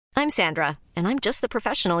I'm Sandra, and I'm just the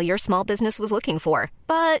professional your small business was looking for.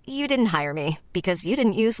 But you didn't hire me because you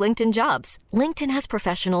didn't use LinkedIn Jobs. LinkedIn has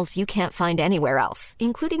professionals you can't find anywhere else,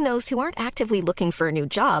 including those who aren't actively looking for a new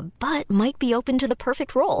job, but might be open to the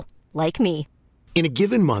perfect role, like me. In a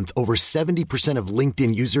given month, over 70% of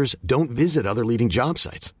LinkedIn users don't visit other leading job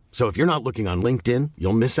sites. So if you're not looking on LinkedIn,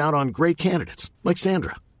 you'll miss out on great candidates like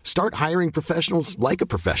Sandra. Start hiring professionals like a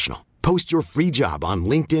professional. Post your free job on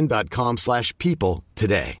linkedin.com/people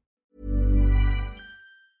today.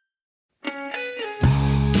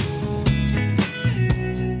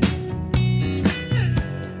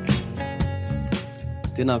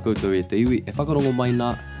 Tēnā koutou e te iwi, e whakarongo mai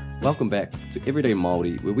nā. Welcome back to Everyday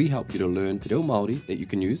Māori, where we help you to learn te reo Māori that you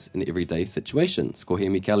can use in everyday situations. Ko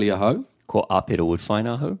Hemi Kelly ahau. Ko Apero Woodfine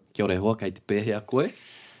ahau. Kia ora hoa, kei te pēhea koe.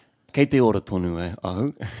 Kei te ora tonu e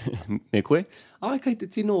ahau. Me koe? Ai, kei te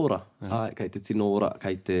tino ora. Ai, kei te tino ora,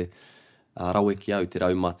 kei te rawe ki au, te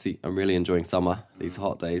raumati. I'm really enjoying summer, these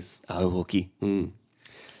hot days. Ahau hoki.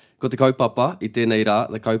 Ko te kaupapa, I tēnei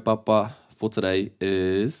rā, the kaupapa for today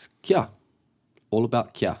is kia. All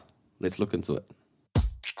about kia. Let's look into it.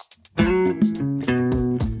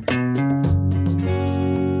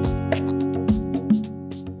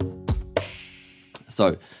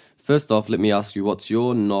 So, first off, let me ask you, what's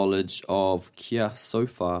your knowledge of kia so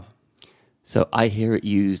far? So I hear it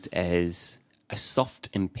used as a soft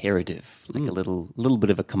imperative, like a little bit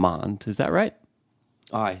of a command. Is that right?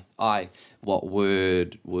 Aye. What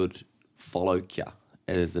word would follow kia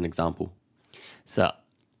as an example? So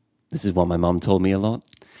this is what my mum told me a lot.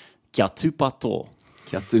 Kia tūpato.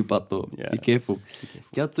 Kia tūpato. Yeah. Be careful.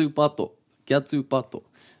 Kia tūpato. Kia tūpato.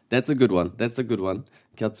 That's a good one.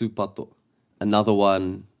 Kia tūpato. Another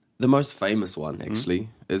one, the most famous one actually,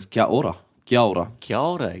 is kia ora. Kia ora. Kia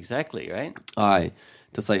ora, exactly, right? Aye,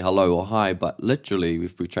 to say hello or hi, but literally,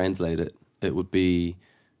 if we translate it, it would be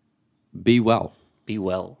well. Be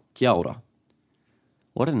well. Kia ora.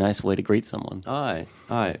 What a nice way to greet someone. Aye.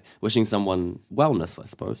 Wishing someone wellness, I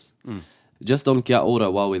suppose. Just on kia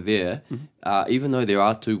ora while we're there, even though there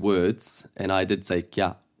are two words, and I did say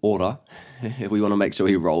kia ora, we want to make sure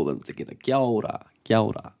we roll them together. Kia ora. Kia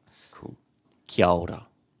ora. Cool. Kia ora.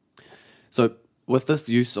 So with this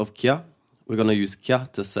use of kia, we're going to use kia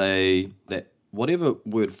to say that whatever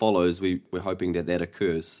word follows, we're hoping that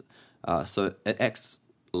occurs. So it acts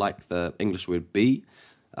like the English word be.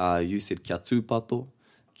 You said kia tūpato.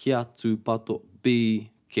 Kia tūpato. Be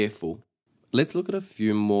careful. Let's look at a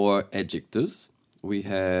few more adjectives. We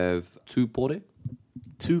have tūpore.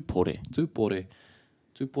 Tūpore. Tūpore.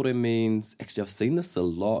 Tūpore means, actually I've seen this a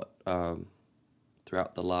lot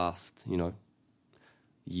throughout the last,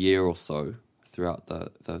 year or so, throughout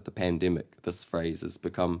the pandemic. This phrase has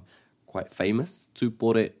become quite famous.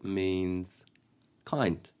 Tūpore means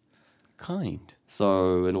kind. Kind.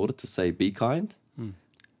 So in order to say be kind,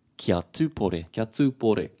 Kia tūpore. kia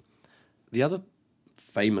tūpore. The other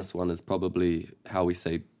famous one is probably how we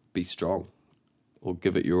say be strong or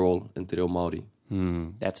give it your all in te reo Māori.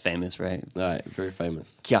 That's famous, right? Right, very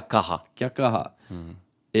famous. Kia kaha. Kia kaha.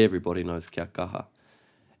 Everybody knows kia kaha.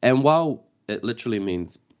 And while it literally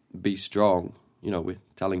means be strong, we're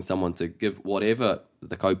telling someone to give whatever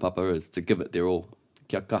the kaupapa is, to give it their all.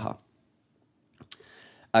 Kia kaha.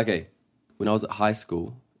 Okay, when I was at high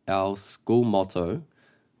school, our school motto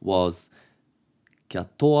was kia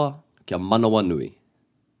toa, kia manawa nui.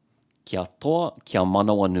 Kia toa, kia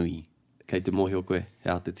manawa nui. Kei te mōhio koe,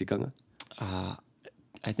 hea te tikanga?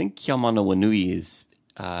 I think kia manawa nui is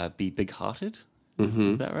be big-hearted.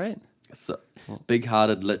 Is that right? So,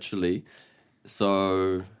 big-hearted, literally.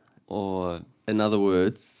 So, Or in other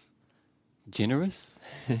words, generous?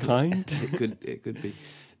 Kind? it could be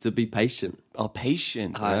to be patient. Oh,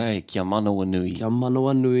 patient. Right. Kia manawa nui. Kia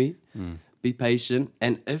manawa nui. Be patient.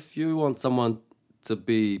 And if you want someone to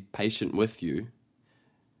be patient with you,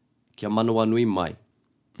 kia manawa nui mai.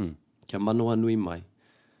 Kia manawa nui mai.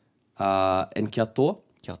 And kia toa?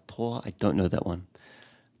 Kia toa. I don't know that one.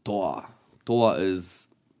 Toa. Toa is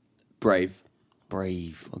brave.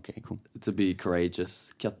 Brave. Okay, cool. To be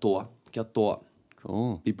courageous. Kia toa. Kia toa.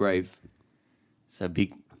 Cool. Be brave. So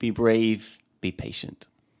be brave, be patient.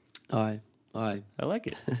 Aye. I like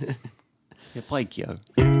it. He pai kio.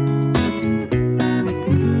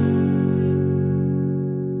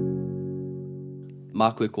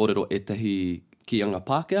 Mā koe kōrero e tahi kianga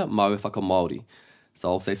Pākehā, mau e whakamaori. So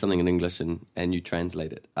I'll say something in English and you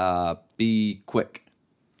translate it. Be quick.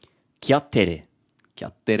 Kia tere.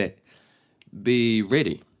 Kia tere. Be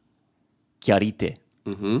ready. Kia rite.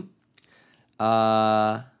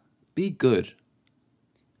 Be good.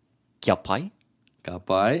 Kia pai. Ka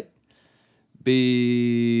pai.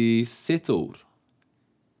 Be settled.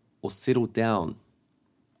 or settle down.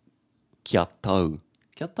 Kia tau.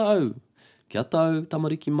 Kia tau. Kia tau,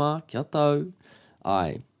 tamariki mā, kia tau.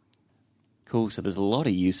 Ai. Cool. So there's a lot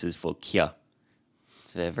of uses for kia.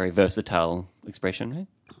 It's a very versatile expression, right?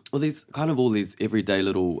 Well, there's kind of all these everyday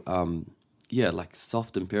little, like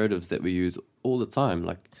soft imperatives that we use all the time.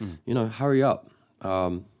 Like, hurry up,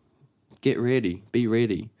 get ready,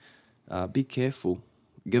 be careful,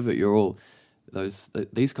 give it your all.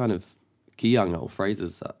 These kind of kianga or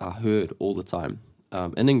phrases are heard all the time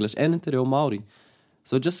in English and in te reo Māori.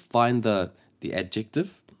 So just find the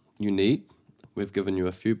adjective you need. We've given you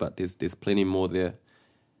a few, but there's plenty more there.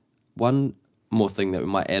 One more thing that we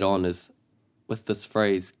might add on is with this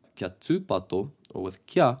phrase, kia tūpato, or with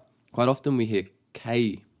kia, quite often we hear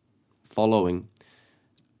kei following.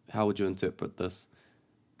 How would you interpret this?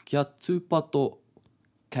 Kia tūpato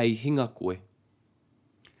kei hinga koe.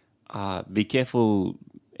 Be careful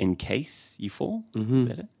in case you fall. Is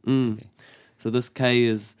that it? Okay. So this kei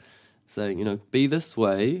is saying, be this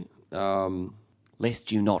way.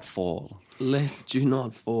 Lest you not fall. Lest you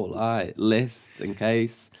not fall. Aye, lest, in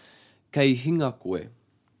case. Kei hinga koe.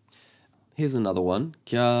 Here's another one.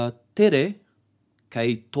 Kia tere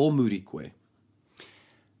kei tōmuri koe.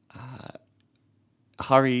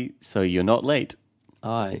 Hurry so you're not late.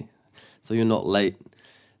 Aye, so you're not late.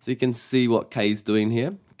 So you can see what kei's doing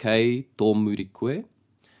here. Kei tōmuri koe.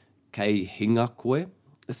 Kei hinga koe.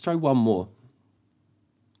 Let's try one more.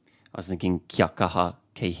 I was thinking kia kaha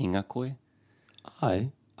kei hinga koe.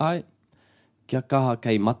 Ai. Kia kaha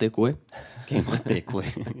kei mate koe. Kei mate koe.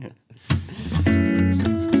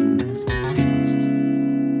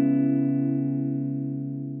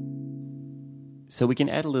 So we can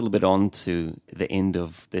add a little bit on to the end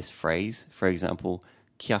of this phrase. For example,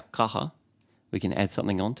 kia kaha. We can add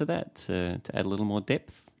something onto that to add a little more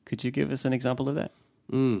depth. Could you give us an example of that?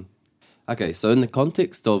 Okay, so in the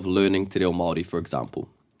context of learning te reo Māori, for example,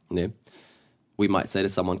 we might say to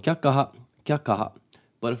someone, kia kaha, kia kaha.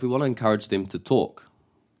 But if we want to encourage them to talk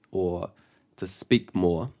or to speak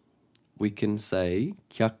more, we can say,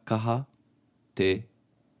 kia kaha te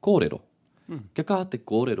kōrero. Kia kaha te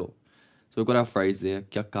kōrero. So we've got our phrase there,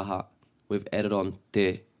 kia kaha. We've added on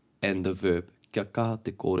te and the verb, kia kaha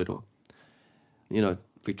te kōrero. If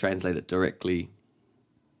we translate it directly,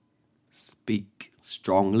 speak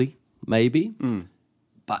strongly, maybe.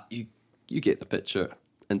 But you get the picture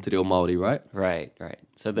in te reo Māori, right? Right.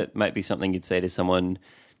 So that might be something you'd say to someone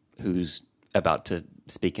who's about to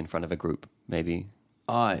speak in front of a group, maybe.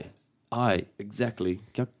 Aye, exactly.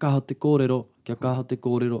 Kia kaha te kōrero, kia kaha te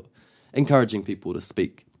kōrero. Encouraging people to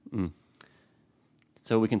speak.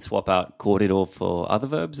 So we can swap out kōrero for other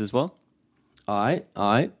verbs as well? Aye.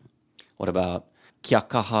 What about kia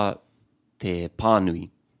kaha te pānui?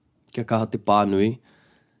 Kia kaha te pānui.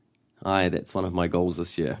 Aye, that's one of my goals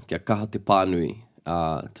this year. Kia kaha te pānui,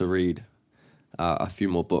 to read a few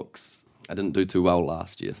more books. I didn't do too well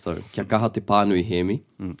last year, so kia kaha te pānui, hear me.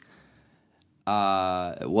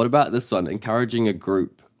 What about this one? Encouraging a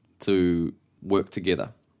group to work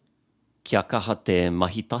together. Kia kaha te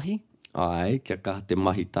mahitahi? Ai, kia kaha te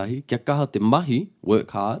mahitahi. Kia kaha te mahi,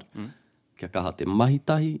 work hard. Kia kaha te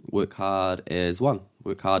mahitahi, work hard as one.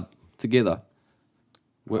 Work hard together.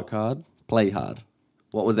 Work hard, play hard.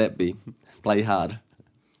 What would that be? Play hard.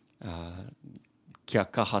 Kia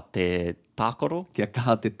kaha te tākaro? Kia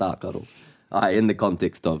kaha te tākaro. In the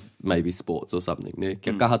context of maybe sports or something. Ne?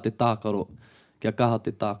 Kia kaha te tākaro. Kia kaha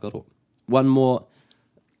te tākaro. One more.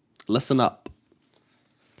 Listen up.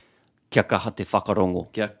 Kia kaha te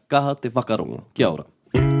whakarongo. Kia kaha te whakarongo. Kia ora.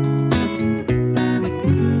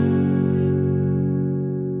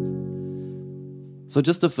 So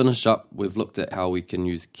just to finish up, we've looked at how we can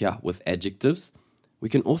use kia with adjectives. We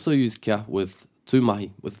can also use kia with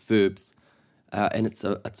tūmahi, with verbs. And it's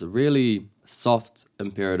a really soft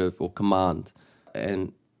imperative or command.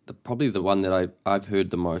 And probably the one that I've heard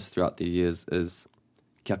the most throughout the years is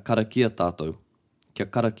kia karakia tātou. Kia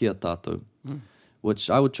karakia tātou. Which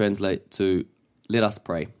I would translate to let us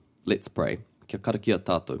pray. Let's pray. Kia karakia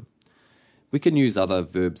tātou. We can use other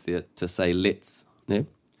verbs there to say let's. Ne?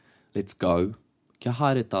 Let's go. Kia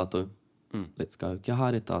haere tātou. Let's go. Kia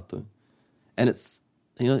haere tātou. And it's,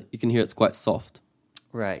 you can hear it's quite soft.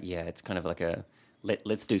 Right, yeah, it's kind of like a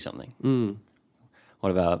let's do something.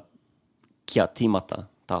 What about kia tīmata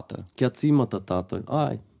tātou? Kia tīmata tātou.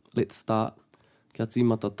 Ai, let's start. Kia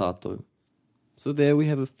tīmata tātou. So there we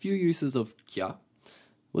have a few uses of kia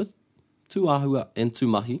with tūāhua and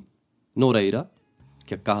tūmahi. Nō reira,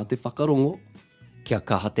 kia kaha te whakarongo. Kia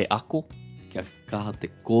kaha te ako. Kia kaha te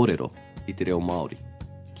kōrero i te reo Māori.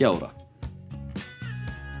 Kia ora.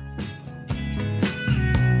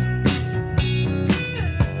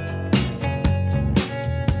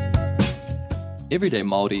 Everyday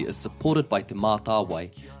Māori is supported by Te Mātāwai,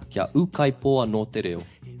 kia ukaipoa no te reo.